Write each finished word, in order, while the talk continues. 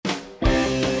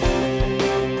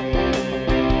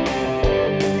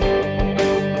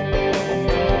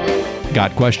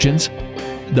Got questions?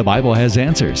 The Bible has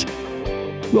answers.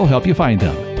 We'll help you find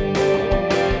them.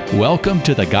 Welcome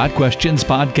to the Got Questions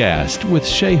podcast with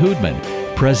Shay Hoodman,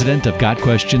 president of Got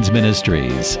Questions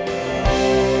Ministries.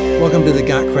 Welcome to the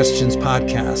Got Questions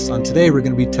podcast. On today, we're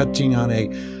going to be touching on a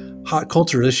hot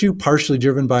culture issue, partially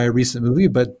driven by a recent movie,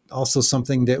 but also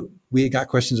something that we at Got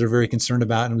Questions are very concerned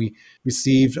about, and we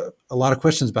received a lot of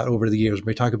questions about over the years.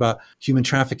 We talk about human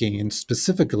trafficking and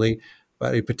specifically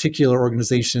about a particular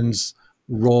organization's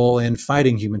role in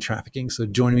fighting human trafficking. So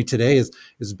joining me today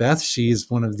is Beth. She's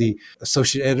one of the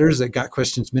associate editors at Got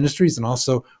Questions Ministries, and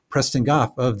also Preston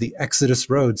Goff of the Exodus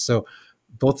Road. So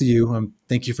both of you,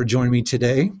 thank you for joining me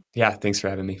today. Yeah, thanks for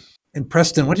having me. And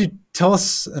Preston, why don't you tell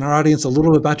us and our audience a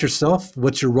little bit about yourself,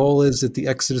 what your role is at the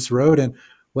Exodus Road, and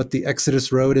what the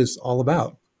Exodus Road is all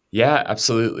about? Yeah,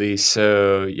 absolutely.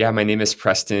 So my name is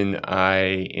Preston.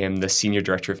 I am the Senior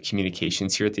Director of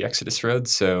Communications here at the Exodus Road.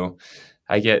 So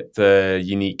I get the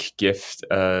unique gift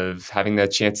of having the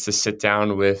chance to sit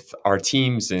down with our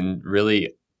teams and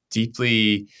really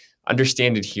deeply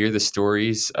understand and hear the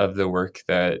stories of the work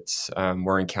that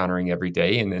we're encountering every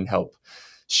day, and then help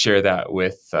share that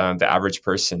with the average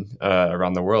person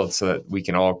around the world, so that we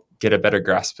can all get a better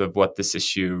grasp of what this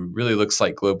issue really looks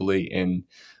like globally and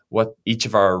what each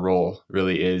of our role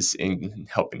really is in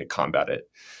helping to combat it.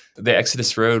 The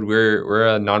Exodus Road, we're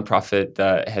a nonprofit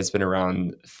that has been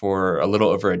around for a little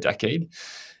over a decade,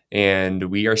 and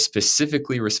we are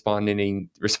specifically responding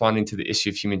to the issue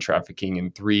of human trafficking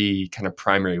in three kind of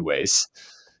primary ways.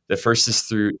 The first is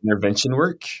through intervention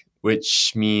work,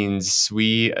 which means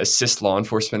we assist law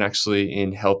enforcement actually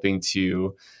in helping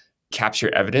to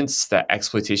capture evidence that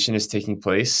exploitation is taking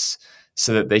place,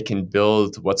 so that they can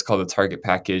build what's called a target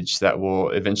package that will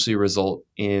eventually result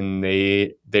in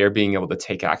they're being able to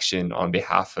take action on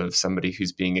behalf of somebody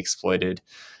who's being exploited,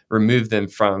 remove them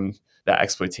from that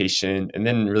exploitation, and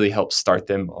then really help start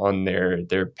them on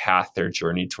their path, their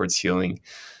journey towards healing.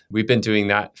 We've been doing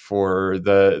that for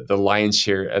the lion's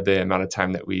share of the amount of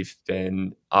time that we've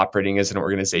been operating as an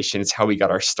organization. It's how we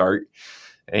got our start.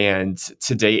 And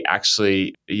to date,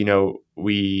 actually,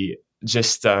 we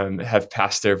just have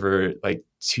passed over like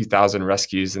 2,000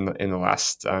 rescues in the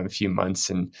last few months,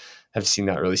 and have seen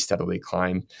that really steadily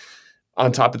climb.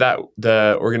 On top of that,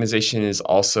 the organization is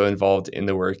also involved in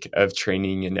the work of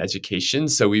training and education.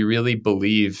 So we really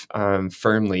believe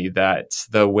firmly that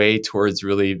the way towards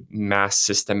really mass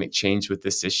systemic change with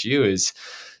this issue is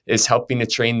helping to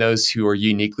train those who are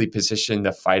uniquely positioned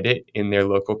to fight it in their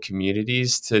local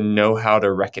communities to know how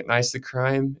to recognize the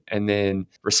crime and then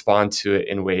respond to it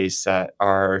in ways that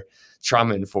are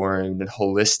trauma-informed and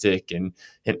holistic, and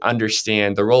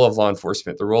understand the role of law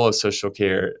enforcement, the role of social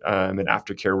care and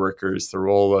aftercare workers, the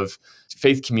role of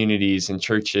faith communities and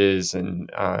churches,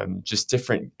 and just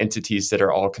different entities that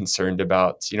are all concerned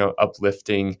about,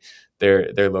 uplifting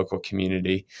their local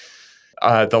community.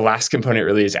 The last component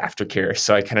really is aftercare.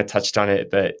 So I kind of touched on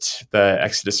it, but the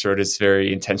Exodus Road is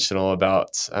very intentional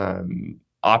about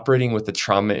operating with a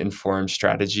trauma-informed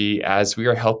strategy, as we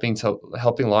are helping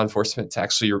law enforcement to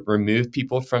actually remove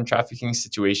people from trafficking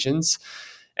situations.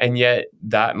 And yet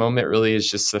that moment really is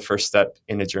just the first step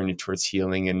in a journey towards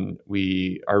healing. And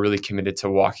we are really committed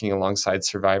to walking alongside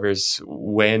survivors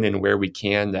when and where we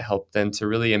can, to help them to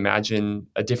really imagine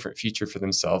a different future for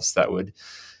themselves that would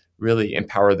really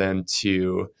empower them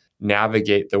to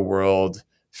navigate the world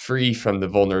free from the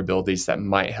vulnerabilities that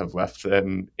might have left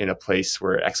them in a place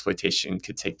where exploitation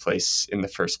could take place in the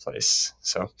first place.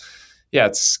 So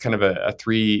it's kind of a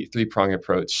three-prong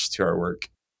approach to our work.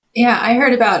 Yeah, I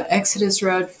heard about Exodus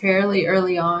Road fairly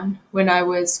early on when I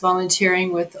was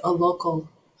volunteering with a local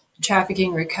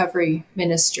trafficking recovery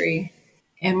ministry.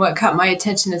 And what caught my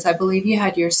attention is I believe you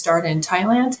had your start in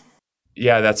Thailand.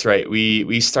 Yeah, that's right.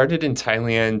 We started in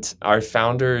Thailand. Our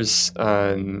founders,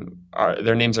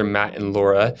 their names are Matt and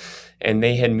Laura, and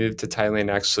they had moved to Thailand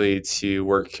actually to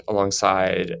work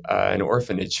alongside an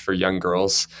orphanage for young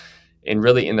girls. And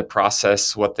really, in the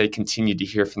process, what they continued to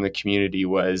hear from the community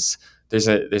was there's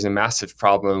a massive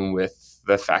problem with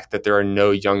the fact that there are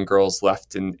no young girls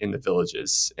left in the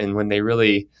villages. And when they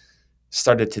really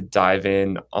started to dive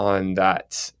in on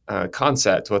that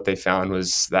concept, what they found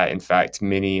was that, in fact,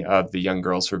 many of the young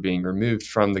girls were being removed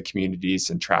from the communities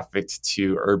and trafficked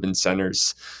to urban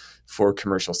centers for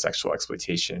commercial sexual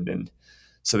exploitation. And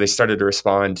so they started to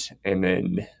respond, and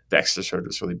then the Exodus Road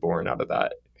was really born out of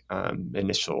that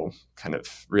initial kind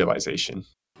of realization.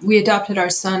 We adopted our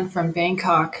son from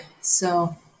Bangkok,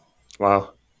 so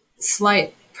wow,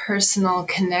 slight personal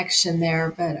connection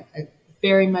there, but I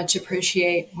very much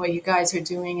appreciate what you guys are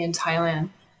doing in Thailand.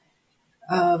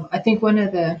 I think one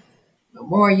of the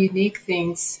more unique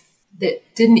things that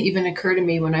didn't even occur to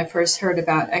me when I first heard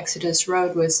about Exodus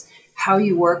Road was how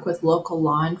you work with local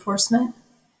law enforcement.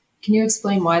 Can you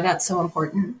explain why that's so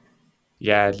important?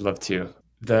 Yeah, I'd love to.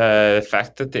 The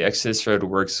fact that the Exodus Road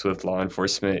works with law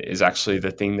enforcement is actually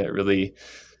the thing that really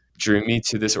drew me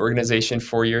to this organization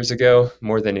 4 years ago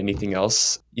more than anything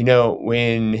else.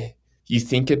 When you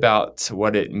think about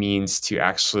what it means to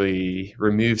actually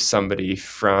remove somebody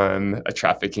from a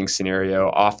trafficking scenario,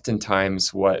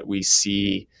 oftentimes what we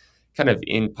see kind of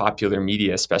in popular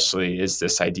media especially is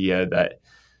this idea that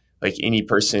like any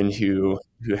person who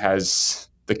has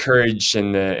the courage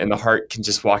and the heart can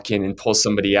just walk in and pull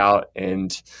somebody out,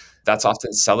 and that's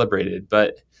often celebrated.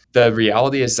 But the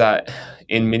reality is that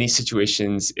in many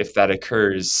situations, if that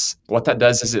occurs, what that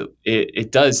does is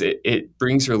it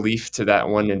brings relief to that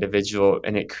one individual,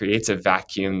 and it creates a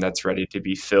vacuum that's ready to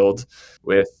be filled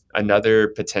with another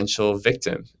potential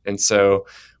victim. And so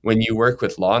when you work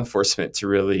with law enforcement to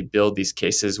really build these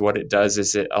cases, what it does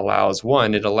is it allows law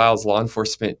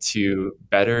enforcement to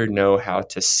better know how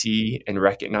to see and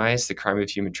recognize the crime of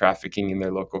human trafficking in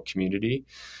their local community,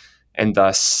 and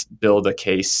thus build a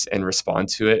case and respond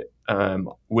to it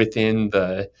within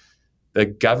the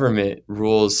government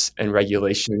rules and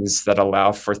regulations that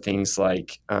allow for things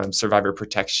like survivor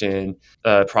protection,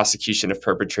 prosecution of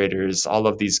perpetrators, all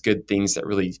of these good things that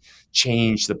really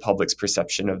change the public's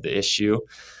perception of the issue.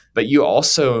 But you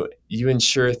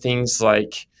ensure things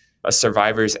like a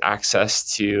survivor's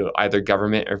access to either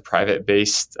government or private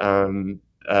based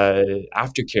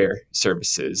aftercare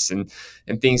services and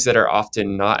things that are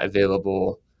often not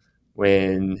available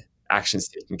when actions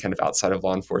taken kind of outside of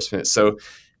law enforcement. So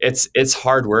it's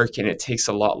hard work, and it takes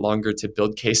a lot longer to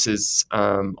build cases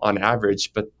on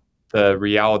average. But the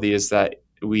reality is that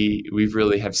we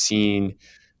really have seen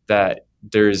that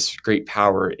there's great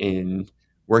power in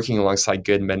working alongside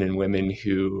good men and women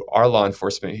who are law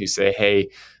enforcement, who say, hey,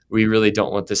 we really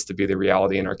don't want this to be the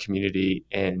reality in our community,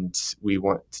 and we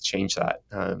want to change that.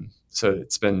 So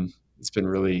it's been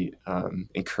really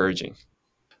encouraging.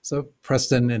 So,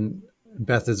 Preston and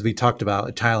Beth, as we talked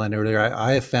about Thailand earlier,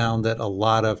 I have found that a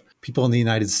lot of people in the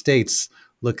United States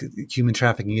look at the human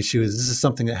trafficking issue as this is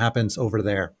something that happens over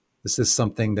there. This is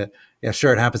something that, yeah,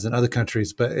 sure, it happens in other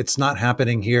countries, but it's not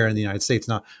happening here in the United States.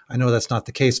 Now, I know that's not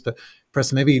the case, but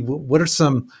Preston, maybe what are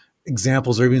some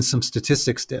examples or even some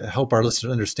statistics to help our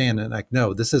listeners understand? And like,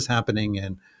 no, this is happening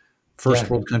in first Yeah.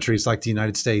 world countries like the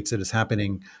United States. It is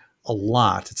happening a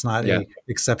lot. It's not Yeah. a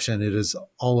exception. It is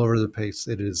all over the place.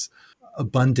 It is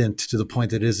abundant to the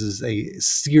point that is a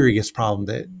serious problem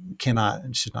that cannot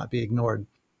and should not be ignored.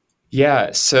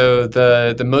 Yeah, so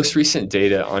the most recent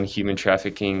data on human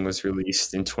trafficking was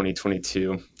released in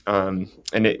 2022, and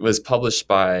it was published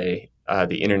by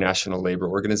the International Labor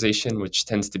Organization, which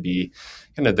tends to be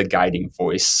kind of the guiding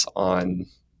voice on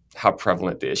how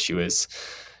prevalent the issue is.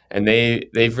 And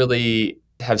they've really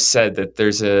have said that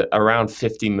there's around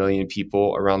 50 million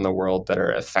people around the world that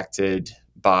are affected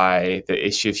by the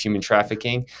issue of human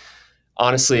trafficking.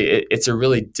 Honestly, it's a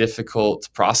really difficult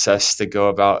process to go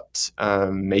about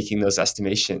making those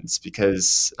estimations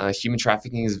because human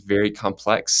trafficking is very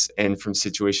complex, and from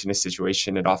situation to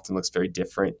situation, it often looks very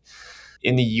different.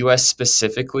 In the U.S.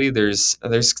 specifically, there's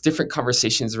different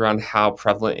conversations around how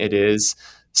prevalent it is.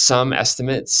 Some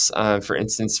estimates, for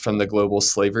instance, from the Global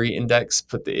Slavery Index,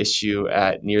 put the issue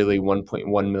at nearly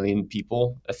 1.1 million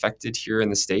people affected here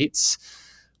in the States,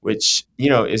 which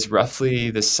is roughly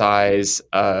the size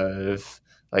of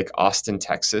like Austin,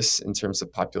 Texas, in terms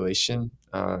of population.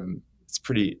 It's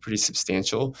pretty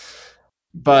substantial.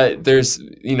 But there's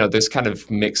kind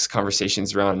of mixed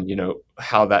conversations around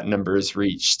how that number is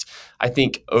reached. I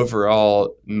think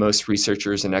overall, most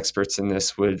researchers and experts in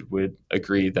this would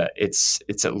agree that it's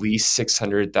at least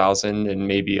 600,000 and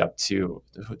maybe up to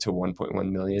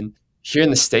 1.1 million. Here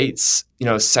in the States,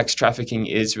 sex trafficking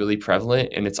is really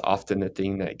prevalent, and it's often the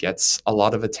thing that gets a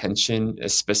lot of attention,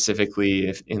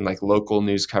 specifically in like local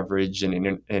news coverage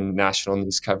and national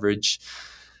news coverage.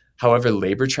 However,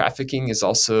 labor trafficking is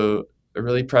also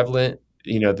really prevalent.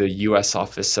 The U.S.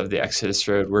 office of the Exodus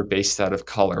Road, we're based out of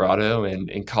Colorado, and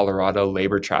in Colorado,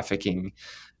 labor trafficking,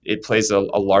 it plays a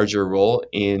larger role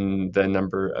in the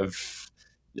number of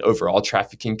overall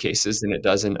trafficking cases than it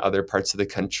does in other parts of the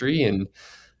country. And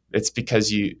it's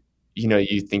because you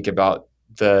think about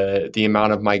the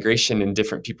amount of migration and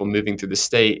different people moving through the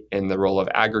state, and the role of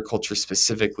agriculture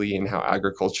specifically, and how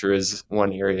agriculture is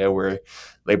one area where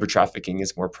labor trafficking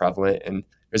is more prevalent. And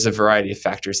there's a variety of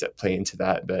factors that play into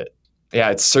that. But yeah,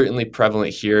 it's certainly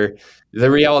prevalent here.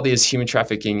 The reality is human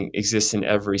trafficking exists in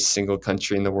every single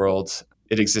country in the world.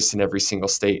 It exists in every single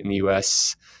state in the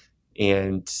US.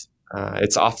 And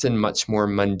It's often much more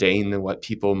mundane than what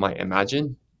people might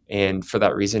imagine. And for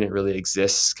that reason, it really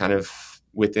exists kind of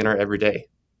within our everyday.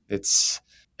 It's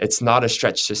it's not a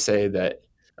stretch to say that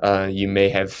you may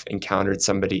have encountered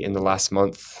somebody in the last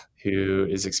month who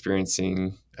is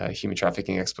experiencing human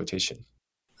trafficking exploitation.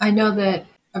 I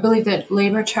believe that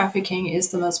labor trafficking is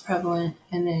the most prevalent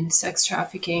and then sex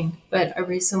trafficking, but I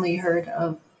recently heard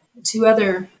of two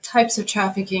other types of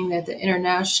trafficking that the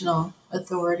international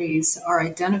authorities are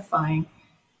identifying.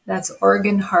 That's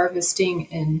organ harvesting,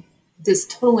 and this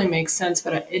totally makes sense,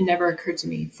 but it never occurred to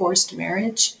me. Forced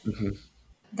marriage. Mhm.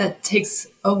 That takes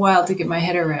a while to get my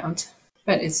head around,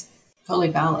 but it's totally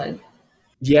valid.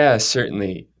 Yeah,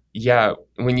 certainly. Yeah,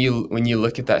 when you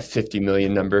look at that 50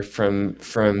 million number from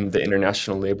the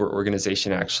International Labor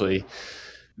Organization, actually,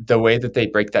 the way that they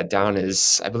break that down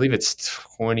is, I believe it's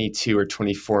 22 or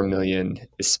 24 million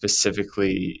is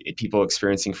specifically people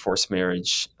experiencing forced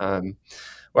marriage.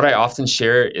 What I often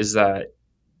share is that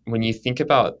when you think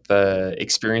about the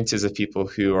experiences of people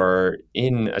who are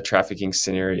in a trafficking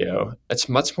scenario, it's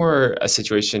much more a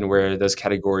situation where those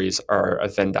categories are a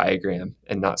Venn diagram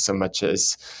and not so much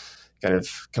as kind of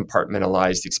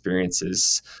compartmentalized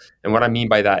experiences. And what I mean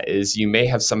by that is you may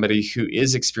have somebody who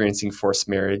is experiencing forced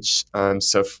marriage.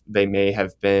 They may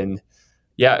have been,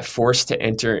 yeah, forced to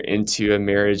enter into a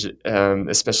marriage,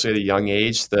 especially at a young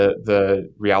age.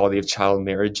 The reality of child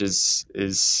marriage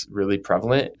is really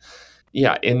prevalent,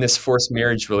 yeah, in this forced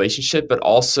marriage relationship, but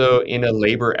also in a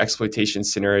labor exploitation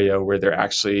scenario where they're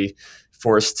actually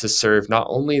forced to serve not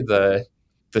only the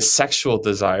sexual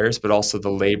desires, but also the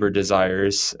labor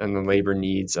desires and the labor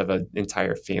needs of an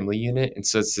entire family unit. And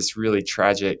so it's this really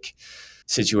tragic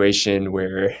situation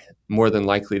where more than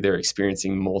likely they're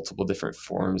experiencing multiple different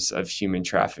forms of human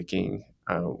trafficking,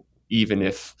 even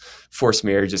if forced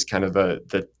marriage is kind of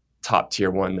the top tier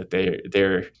one that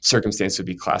their circumstance would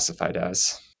be classified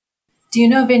as. Do you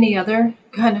know of any other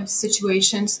kind of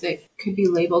situations that could be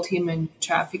labeled human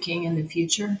trafficking in the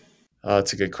future? Oh,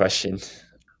 that's a good question.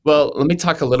 Well, let me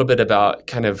talk a little bit about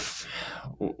kind of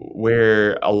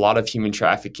where a lot of human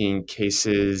trafficking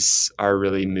cases are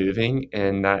really moving,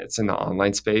 and that's in the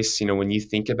online space. You know, when you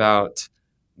think about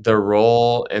the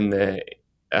role and the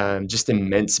just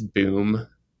immense boom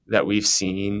that we've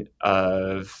seen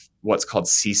of what's called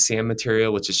CSAM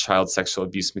material, which is child sexual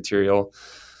abuse material,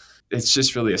 it's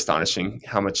just really astonishing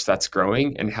how much that's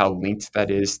growing and how linked that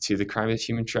is to the crime of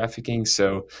human trafficking.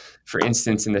 So, for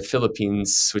instance, in the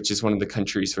Philippines, which is one of the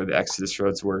countries where the Exodus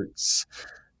Roads works,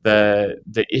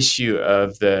 the issue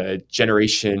of the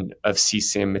generation of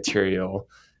CSAM material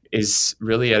is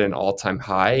really at an all-time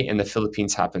high, and the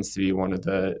Philippines happens to be one of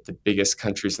the biggest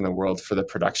countries in the world for the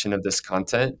production of this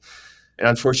content. And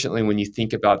unfortunately, when you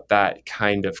think about that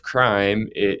kind of crime,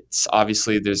 it's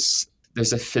obviously there's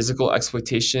a physical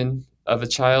exploitation of a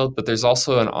child, but there's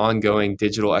also an ongoing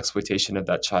digital exploitation of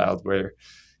that child where,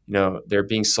 you know, they're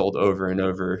being sold over and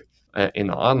over in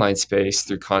the online space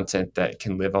through content that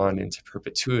can live on into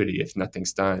perpetuity if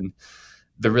nothing's done.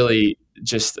 The really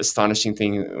just astonishing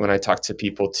thing when I talk to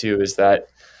people too is that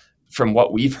from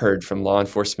what we've heard from law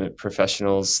enforcement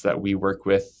professionals that we work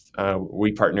with,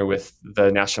 we partner with the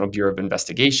National Bureau of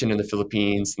Investigation in the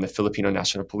Philippines and the Filipino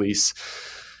National Police.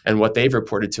 And what they've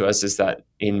reported to us is that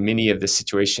in many of the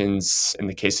situations, in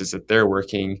the cases that they're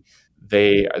working,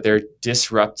 they're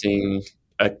disrupting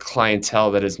a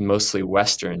clientele that is mostly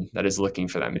Western that is looking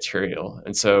for that material.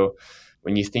 And so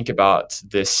when you think about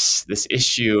this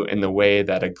issue and the way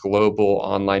that a global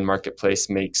online marketplace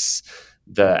makes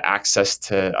the access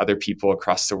to other people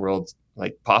across the world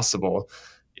like possible,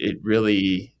 it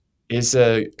really is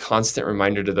a constant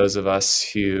reminder to those of us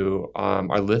who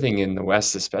are living in the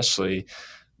West, especially,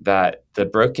 that the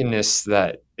brokenness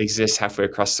that exists halfway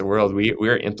across the world, we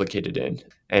are implicated in,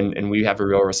 and we have a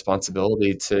real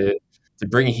responsibility to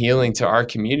bring healing to our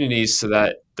communities so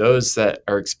that those that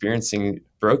are experiencing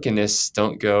brokenness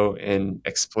don't go and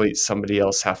exploit somebody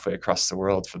else halfway across the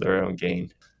world for their own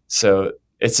gain. So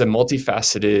it's a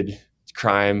multifaceted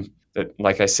crime that,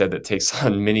 like I said, that takes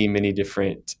on many, many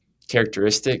different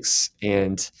characteristics.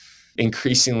 And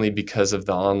increasingly, because of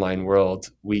the online world,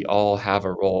 we all have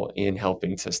a role in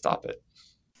helping to stop it.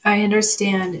 I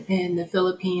understand in the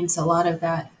Philippines, a lot of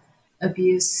that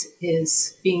abuse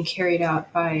is being carried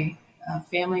out by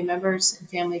family members and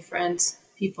family friends,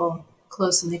 people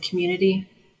close in the community.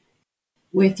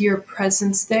 With your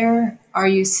presence there, are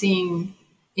you seeing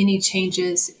any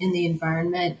changes in the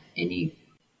environment? Any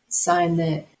sign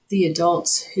that the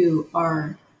adults who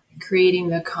are creating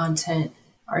the content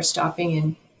are stopping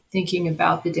and thinking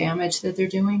about the damage that they're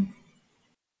doing?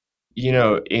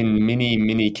 In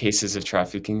many cases of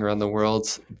trafficking around the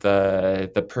world,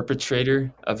 the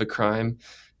perpetrator of a crime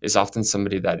is often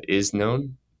somebody that is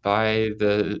known by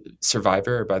the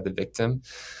survivor or by the victim.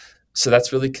 So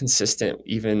that's really consistent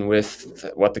even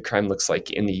with what the crime looks like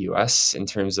in the US in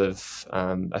terms of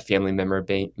a family member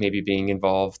maybe being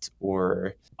involved,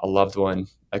 or a loved one,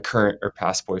 a current or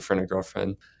past boyfriend or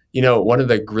girlfriend. One of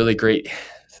the really great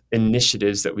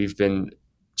initiatives that we've been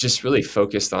just really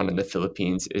focused on in the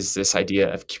Philippines is this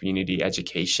idea of community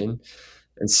education.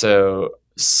 And so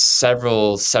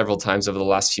several times over the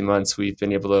last few months, we've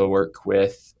been able to work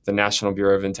with the National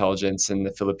Bureau of Intelligence and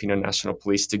the Filipino National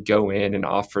Police to go in and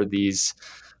offer these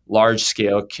large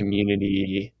scale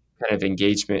community kind of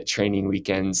engagement training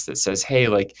weekends that says, hey,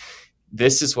 like,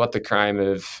 this is what the crime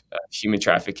of human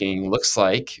trafficking looks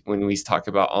like when we talk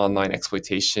about online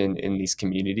exploitation in these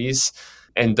communities.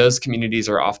 And those communities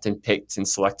are often picked and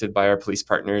selected by our police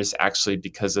partners actually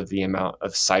because of the amount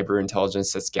of cyber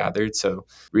intelligence that's gathered. So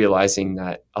realizing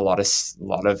that a lot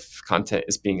of content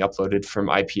is being uploaded from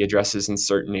IP addresses in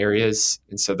certain areas.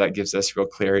 And so that gives us real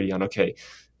clarity on, okay,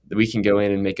 we can go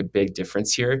in and make a big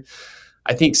difference here.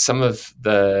 I think some of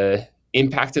the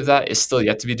impact of that is still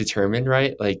yet to be determined,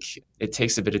 right? Like, it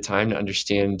takes a bit of time to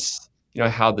understand,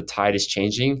 how the tide is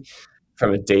changing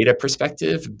from a data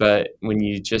perspective. But when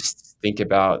you just think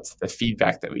about the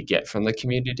feedback that we get from the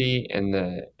community and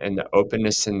the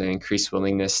openness and the increased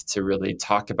willingness to really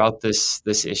talk about this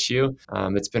issue,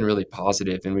 it's been really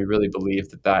positive, and we really believe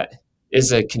that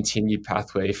is a continued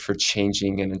pathway for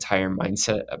changing an entire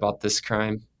mindset about this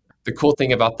crime. The cool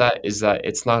thing about that is that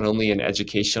it's not only an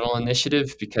educational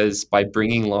initiative, because by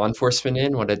bringing law enforcement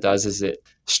in, what it does is it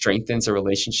strengthens a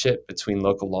relationship between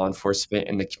local law enforcement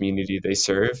and the community they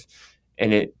serve.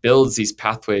 And it builds these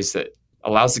pathways that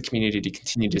allows the community to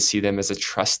continue to see them as a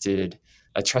trusted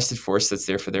force that's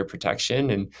there for their protection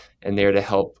and there to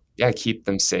help, keep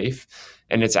them safe.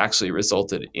 And it's actually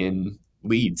resulted in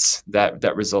leads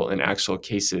that result in actual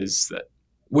cases that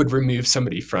would remove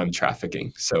somebody from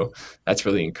trafficking. So that's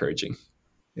really encouraging.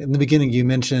 In the beginning, you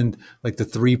mentioned like the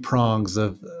three prongs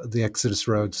of the Exodus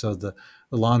Road. So the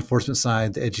law enforcement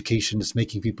side, the education, just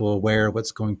making people aware of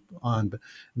what's going on, but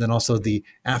then also the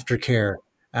aftercare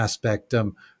aspect.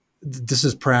 This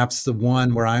is perhaps the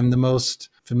one where I'm the most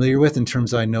familiar with, in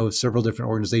terms of I know several different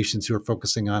organizations who are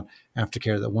focusing on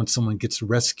aftercare, that once someone gets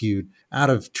rescued out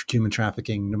of human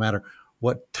trafficking, no matter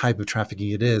what type of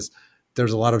trafficking it is,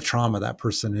 there's a lot of trauma that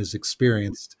person has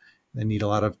experienced. They need a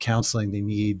lot of counseling. They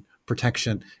need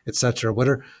protection, etc. What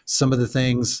are some of the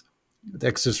things the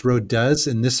Exodus Road does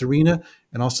in this arena?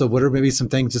 And also, what are maybe some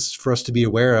things just for us to be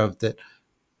aware of that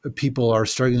people are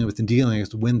struggling with and dealing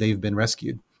with when they've been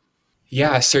rescued?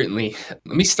 Yeah, certainly.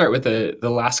 Let me start with the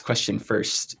last question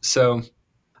first. So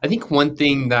I think one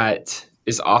thing that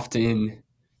is often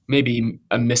maybe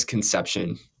a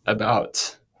misconception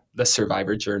about the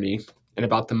survivor journey and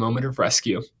about the moment of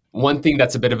rescue. One thing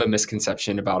that's a bit of a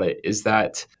misconception about it is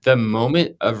that the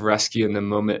moment of rescue and the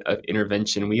moment of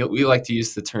intervention, we like to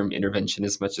use the term intervention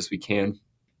as much as we can,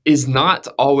 is not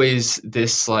always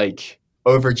this like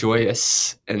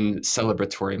overjoyous and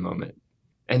celebratory moment.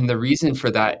 And the reason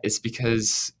for that is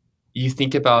because you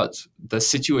think about the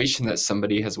situation that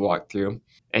somebody has walked through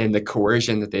and the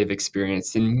coercion that they've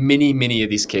experienced. In many of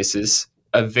these cases,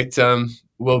 a victim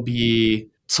will be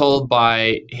told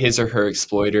by his or her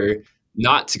exploiter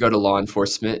not to go to law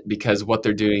enforcement because what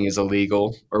they're doing is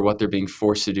illegal, or what they're being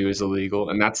forced to do is illegal.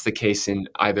 And that's the case in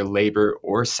either labor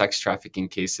or sex trafficking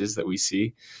cases that we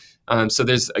see. So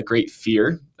there's a great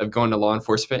fear of going to law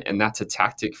enforcement, and that's a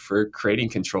tactic for creating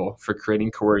control, for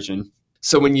creating coercion.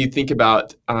 So when you think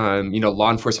about,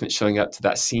 law enforcement showing up to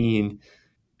that scene,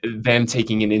 them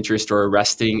taking an interest or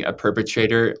arresting a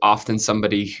perpetrator, often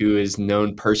somebody who is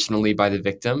known personally by the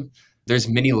victim, there's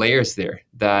many layers there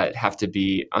that have to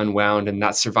be unwound. And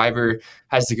that survivor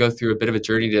has to go through a bit of a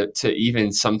journey to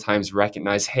even sometimes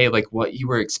recognize, hey, like, what you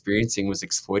were experiencing was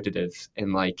exploitative,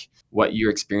 and like what you're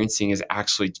experiencing is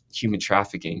actually human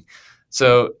trafficking.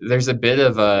 So there's a bit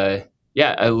of a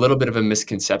little bit of a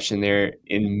misconception there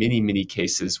in many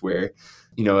cases where,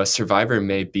 a survivor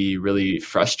may be really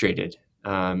frustrated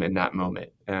in that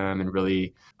moment, and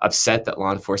really upset that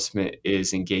law enforcement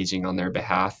is engaging on their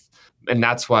behalf. And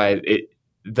that's why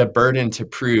the burden to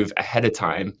prove ahead of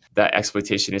time that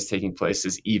exploitation is taking place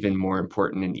is even more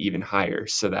important and even higher,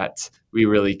 so that we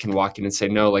really can walk in and say,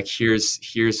 no, like, here's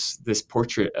this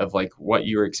portrait of like what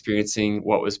you were experiencing,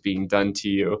 what was being done to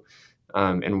you,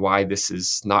 and why this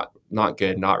is not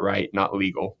good, not right, not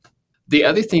legal. The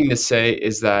other thing to say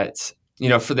is that,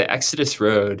 for the Exodus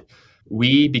Road,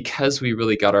 because we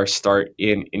really got our start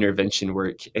in intervention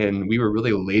work and we were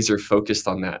really laser focused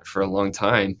on that for a long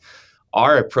time,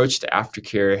 our approach to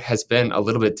aftercare has been a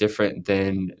little bit different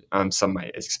than some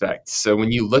might expect. So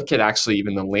when you look at actually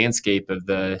even the landscape of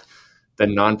the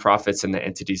nonprofits and the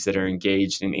entities that are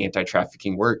engaged in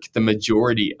anti-trafficking work, the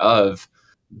majority of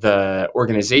the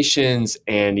organizations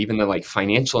and even the like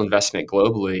financial investment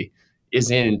globally is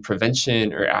in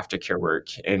prevention or aftercare work.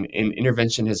 And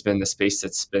intervention has been the space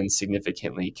that's been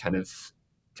significantly kind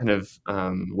of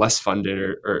less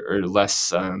funded or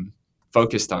less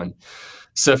focused on.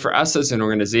 So for us as an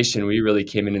organization, we really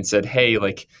came in and said, hey,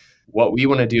 like what we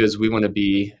want to do is we want to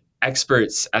be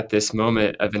experts at this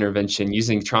moment of intervention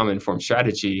using trauma-informed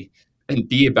strategy and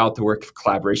be about the work of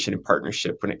collaboration and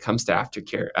partnership when it comes to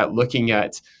aftercare, at looking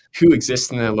at who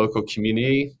exists in the local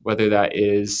community, whether that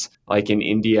is like in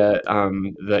India,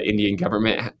 the Indian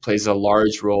government plays a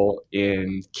large role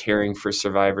in caring for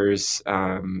survivors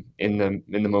in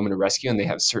the moment of rescue, and they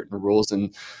have certain rules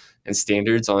and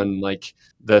standards on like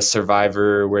the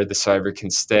survivor, where the survivor can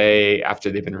stay after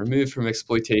they've been removed from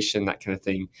exploitation, that kind of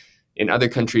thing. In other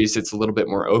countries, it's a little bit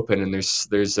more open, and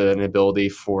there's an ability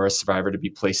for a survivor to be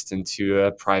placed into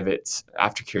a private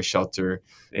aftercare shelter,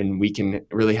 and we can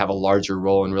really have a larger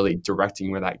role in really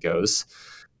directing where that goes.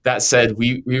 That said,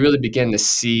 we really began to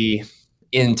see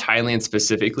in Thailand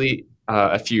specifically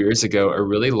a few years ago a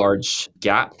really large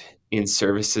gap in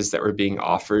services that were being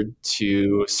offered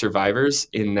to survivors,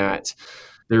 in that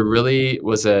there really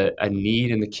was a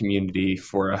need in the community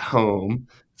for a home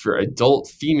for adult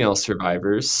female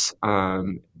survivors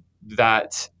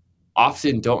that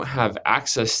often don't have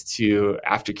access to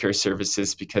aftercare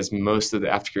services because most of the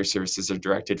aftercare services are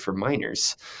directed for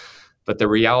minors. But the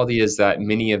reality is that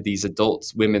many of these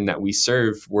adult women that we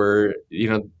serve were,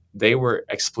 they were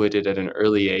exploited at an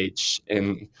early age,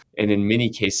 and in many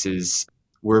cases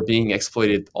were being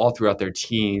exploited all throughout their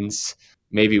teens.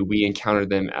 Maybe we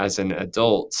encountered them as an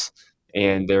adult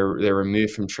and they're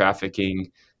removed from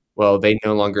trafficking. Well, they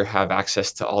no longer have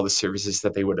access to all the services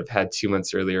that they would have had 2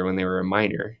 months earlier when they were a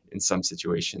minor in some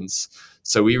situations.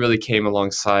 So we really came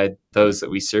alongside those that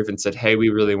we serve and said, hey, we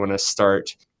really want to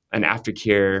start an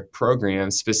aftercare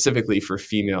program specifically for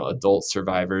female adult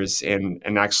survivors. And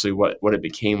actually what it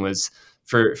became was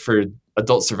for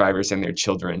adult survivors and their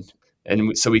children.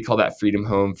 And so we call that Freedom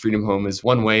Home. Freedom Home is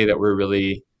one way that we're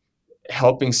really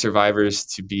helping survivors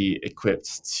to be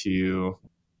equipped to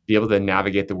be able to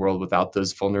navigate the world without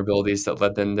those vulnerabilities that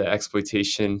led them to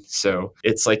exploitation. So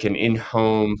it's like an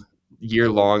in-home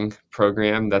year-long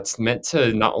program that's meant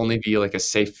to not only be like a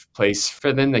safe place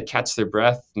for them to catch their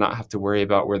breath, not have to worry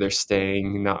about where they're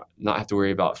staying, not have to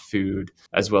worry about food,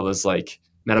 as well as like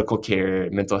medical care,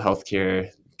 mental health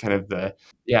care, kind of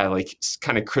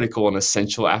kind of critical and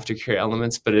essential aftercare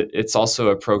elements. But it's also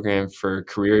a program for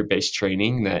career-based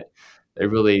training that it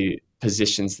really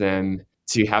positions them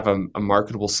to have a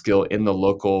marketable skill in their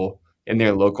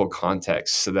local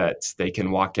context, so that they can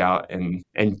walk out and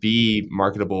be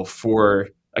marketable for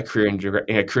a career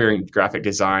in graphic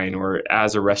design or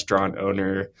as a restaurant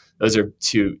owner. Those are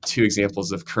two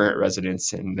examples of current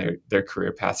residents and their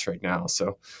career paths right now.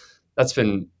 So that's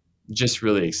been just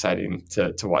really exciting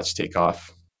to watch take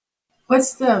off.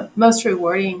 What's the most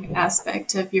rewarding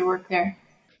aspect of your work there?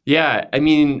 Yeah, I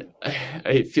mean,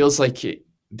 it feels like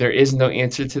there is no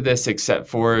answer to this except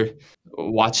for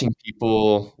watching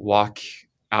people walk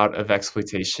out of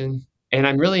exploitation. And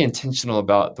I'm really intentional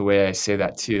about the way I say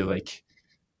that too. Like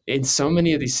in so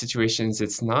many of these situations,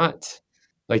 it's not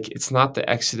the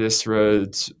Exodus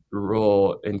Road's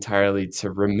role entirely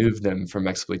to remove them from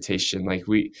exploitation. Like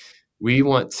we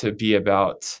want to be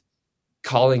about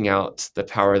calling out the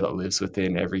power that lives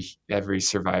within every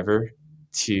survivor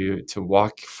to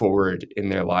walk forward in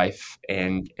their life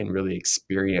and really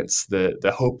experience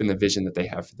the hope and the vision that they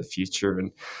have for the future.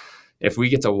 And if we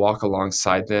get to walk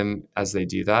alongside them as they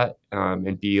do that,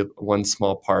 and be one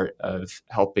small part of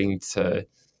helping to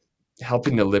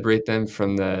liberate them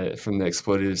from the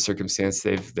exploitative circumstance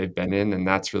they've been in, and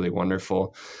that's really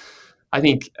wonderful. I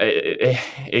think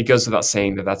it goes without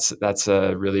saying that that's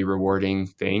a really rewarding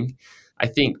thing. I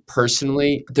think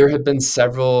personally, there have been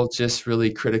several just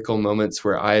really critical moments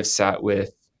where I have sat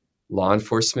with law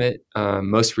enforcement,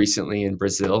 most recently in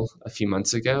Brazil a few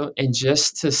months ago, and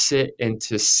just to sit and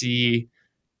to see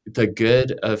the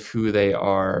good of who they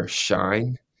are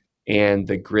shine, and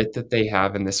the grit that they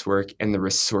have in this work and the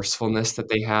resourcefulness that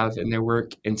they have in their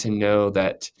work, and to know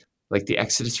that like the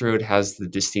Exodus Road has the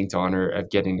distinct honor of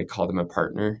getting to call them a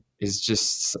partner is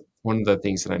just one of the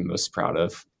things that I'm most proud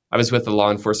of. I was with a law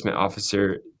enforcement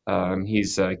officer.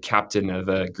 He's a captain of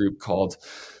a group called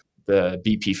the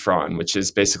BP Fron, which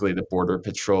is basically the border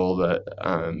patrol,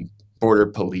 the border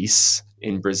police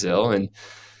in Brazil. And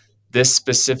this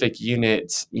specific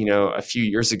unit, a few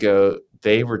years ago,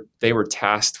 they were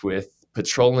tasked with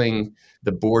patrolling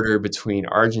the border between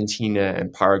Argentina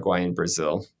and Paraguay and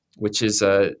Brazil, which is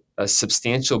a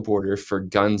substantial border for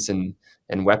guns and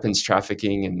weapons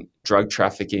trafficking and drug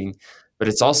trafficking, but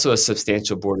it's also a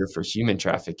substantial border for human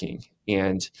trafficking.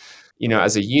 And,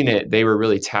 as a unit, they were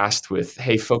really tasked with,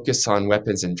 hey, focus on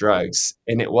weapons and drugs.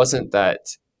 And it wasn't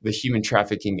that the human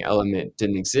trafficking element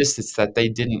didn't exist, it's that they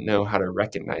didn't know how to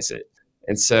recognize it.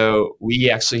 And so we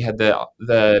actually had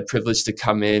the privilege to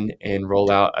come in and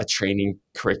roll out a training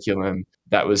curriculum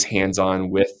that was hands-on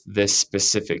with this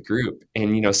specific group.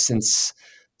 And,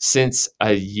 since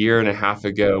a year and a half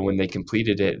ago when they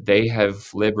completed it, they have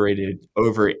liberated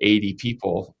over 80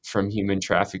 people from human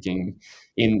trafficking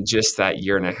in just that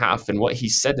year and a half. And what he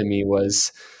said to me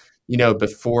was,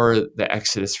 before the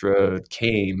Exodus Road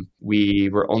came,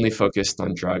 we were only focused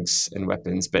on drugs and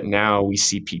weapons, but now we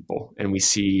see people and we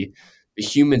see the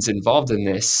humans involved in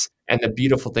this. And the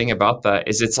beautiful thing about that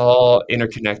is it's all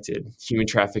interconnected. Human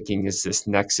trafficking is this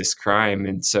nexus crime.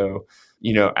 And so,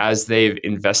 as they've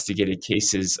investigated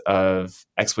cases of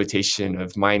exploitation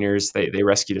of minors, they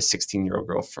rescued a 16-year-old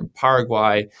girl from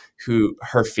Paraguay who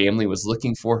her family was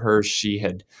looking for her. She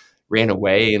had ran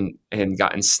away and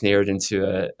got ensnared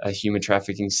into a human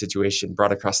trafficking situation,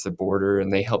 brought across the border,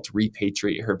 and they helped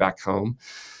repatriate her back home.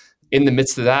 In the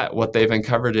midst of that, what they've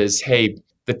uncovered is, hey,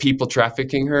 the people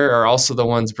trafficking her are also the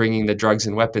ones bringing the drugs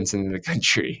and weapons into the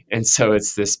country. And so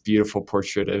it's this beautiful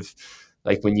portrait of,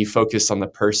 like, when you focus on the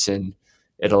person,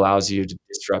 it allows you to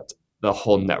disrupt the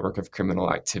whole network of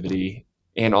criminal activity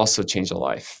and also change a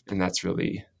life. And it's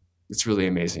really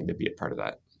amazing to be a part of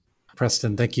that.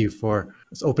 Preston, thank you for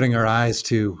opening our eyes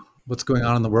to what's going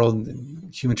on in the world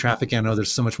and human trafficking. I know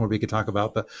there's so much more we could talk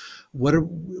about, but what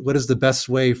is the best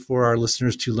way for our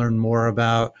listeners to learn more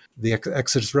about the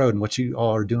Exodus Road and what you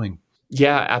all are doing?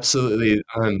 Yeah, absolutely.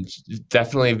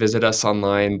 Definitely visit us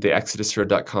online,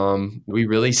 theexodusroad.com. We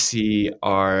really see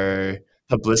our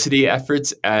publicity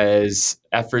efforts as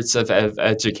efforts of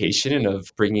education and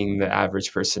of bringing the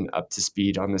average person up to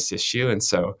speed on this issue. And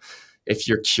so if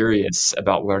you're curious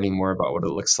about learning more about what it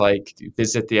looks like,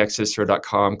 visit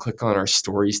theexodusroad.com, click on our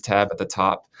stories tab at the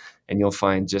top, and you'll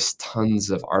find just tons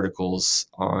of articles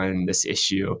on this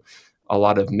issue. A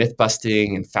lot of myth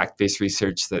busting and fact-based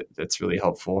research that's really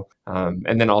helpful.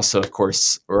 And then also, of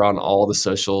course, we're on all the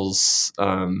socials,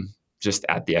 just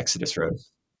at the Exodus Road.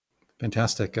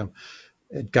 Fantastic.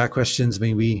 Got questions?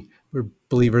 I mean, we're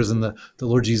believers in the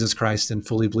Lord Jesus Christ and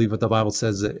fully believe what the Bible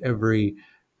says, that every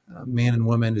man and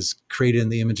woman is created in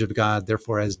the image of God,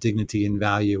 therefore has dignity and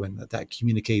value, and that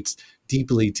communicates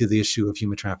deeply to the issue of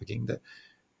human trafficking, that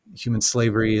human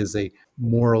slavery is a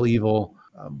moral evil.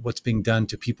 What's being done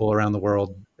to people around the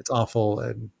world, it's awful,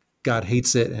 and God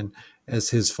hates it. And as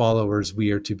his followers,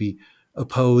 we are to be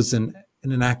opposed in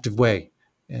an active way.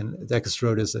 And the Exodus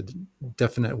Road is a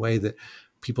definite way that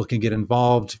people can get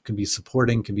involved, can be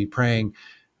supporting, can be praying,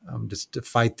 just to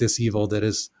fight this evil that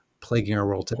is plaguing our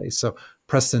world today. So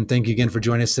Preston, thank you again for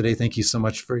joining us today. Thank you so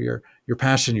much for your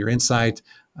passion, your insight.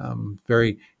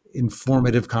 Very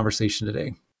informative conversation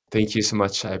today. Thank you so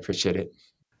much. I appreciate it.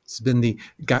 This has been the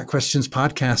Got Questions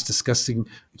podcast discussing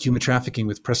human trafficking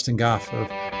with Preston Goff of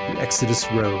the Exodus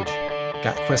Road.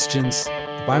 Got questions?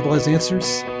 The Bible has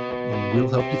answers, and we'll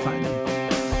help you find them.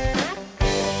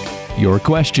 Your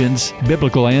questions,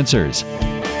 biblical answers.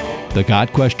 The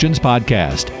Got Questions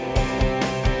podcast.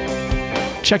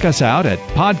 Check us out at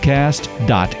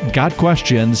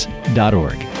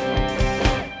podcast.gotquestions.org.